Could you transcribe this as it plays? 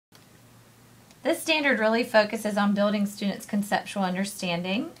This standard really focuses on building students' conceptual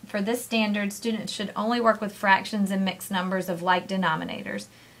understanding. For this standard, students should only work with fractions and mixed numbers of like denominators.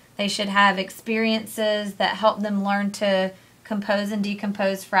 They should have experiences that help them learn to compose and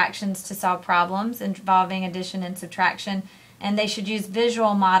decompose fractions to solve problems involving addition and subtraction, and they should use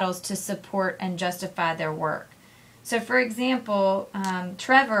visual models to support and justify their work. So for example,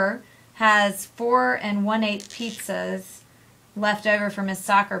 Trevor has 4 1/8 pizzas left over from his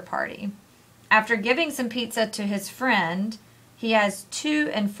soccer party. After giving some pizza to his friend, he has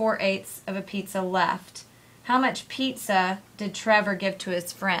 2 4/8 of a pizza left. How much pizza did Trevor give to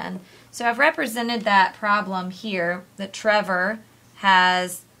his friend? So I've represented that problem here, that Trevor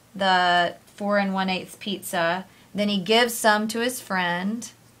has the 4 1/8 pizza, then he gives some to his friend,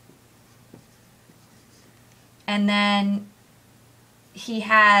 and then he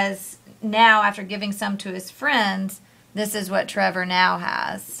has, now after giving some to his friends, this is what Trevor now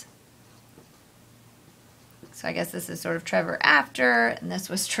has. So I guess this is sort of Trevor after, and this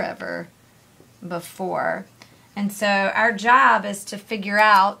was Trevor before. And so our job is to figure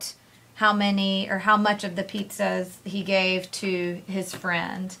out how many or how much of the pizzas he gave to his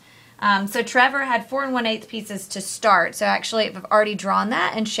friend. So Trevor had 4 1/8 pizzas to start. So actually I've already drawn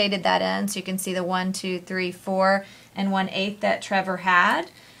that and shaded that in, so you can see the 1, 2, 3, 4 1/8 that Trevor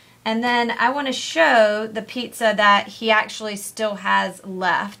had. And then I want to show the pizza that he actually still has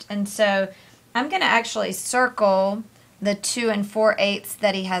left. And so I'm going to actually circle the 2 4/8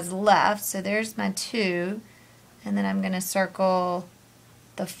 that he has left. So there's my 2, and then I'm going to circle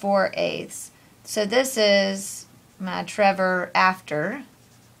the 4/8. So this is my Trevor after.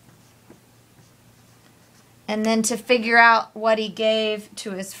 And then to figure out what he gave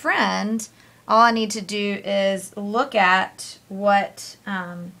to his friend, all I need to do is look at what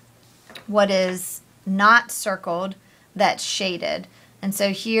is not circled that's shaded. And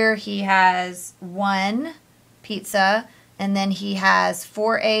so here he has 1 pizza, and then he has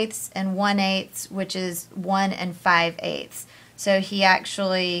 4/8 and 1/8, which is 1 5/8. So he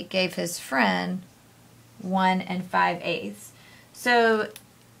actually gave his friend 1 5/8. So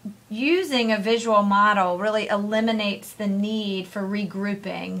using a visual model really eliminates the need for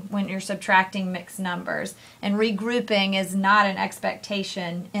regrouping when you're subtracting mixed numbers. And regrouping is not an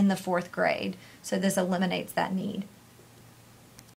expectation in the 4th grade. So this eliminates that need.